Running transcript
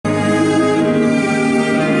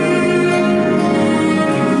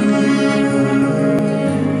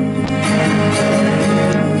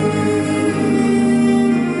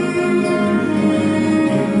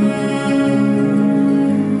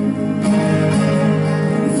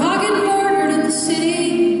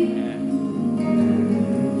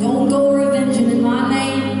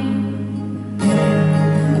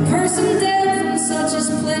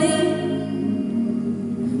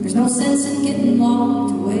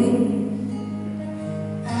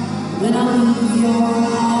your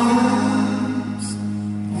arms.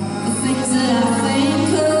 The things that I think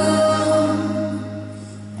of,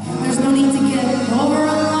 there's no need to get over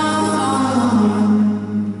on my arm.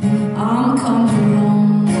 I'm coming home.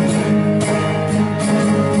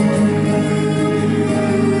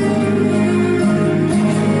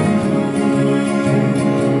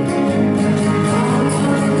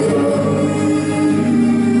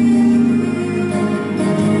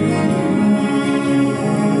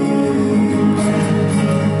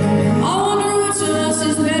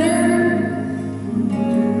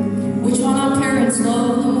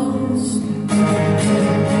 Love the most.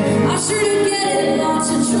 I sure did get in lots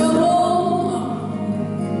of trouble.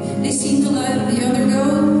 They seem to let the other go.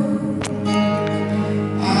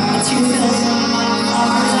 A tear fell from my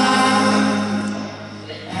father's eye.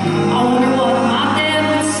 I wonder what my dad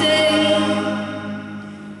would say.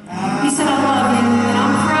 He said, I love you and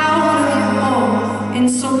I'm proud of you both in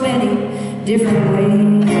so many different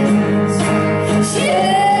ways. Yeah.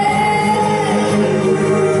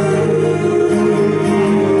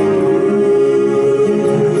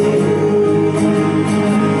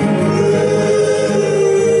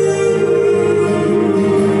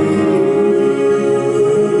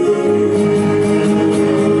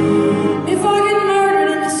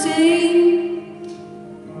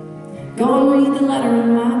 Go and read the letter in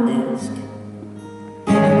my desk.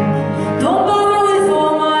 Don't bother with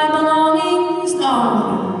all my belongings, no.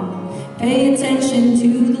 Pay attention to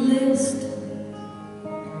the list.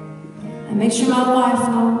 And make sure my wife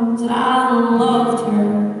knows that I loved her.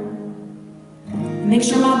 And make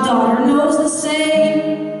sure my daughter knows the same.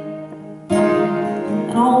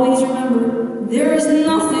 And always remember, there is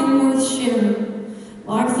nothing worth sharing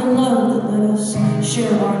like the love that let us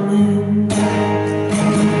share our name.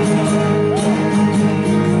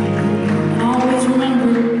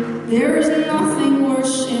 There is nothing worth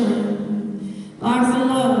sharing like the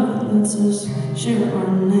love that lets us share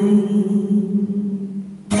our name.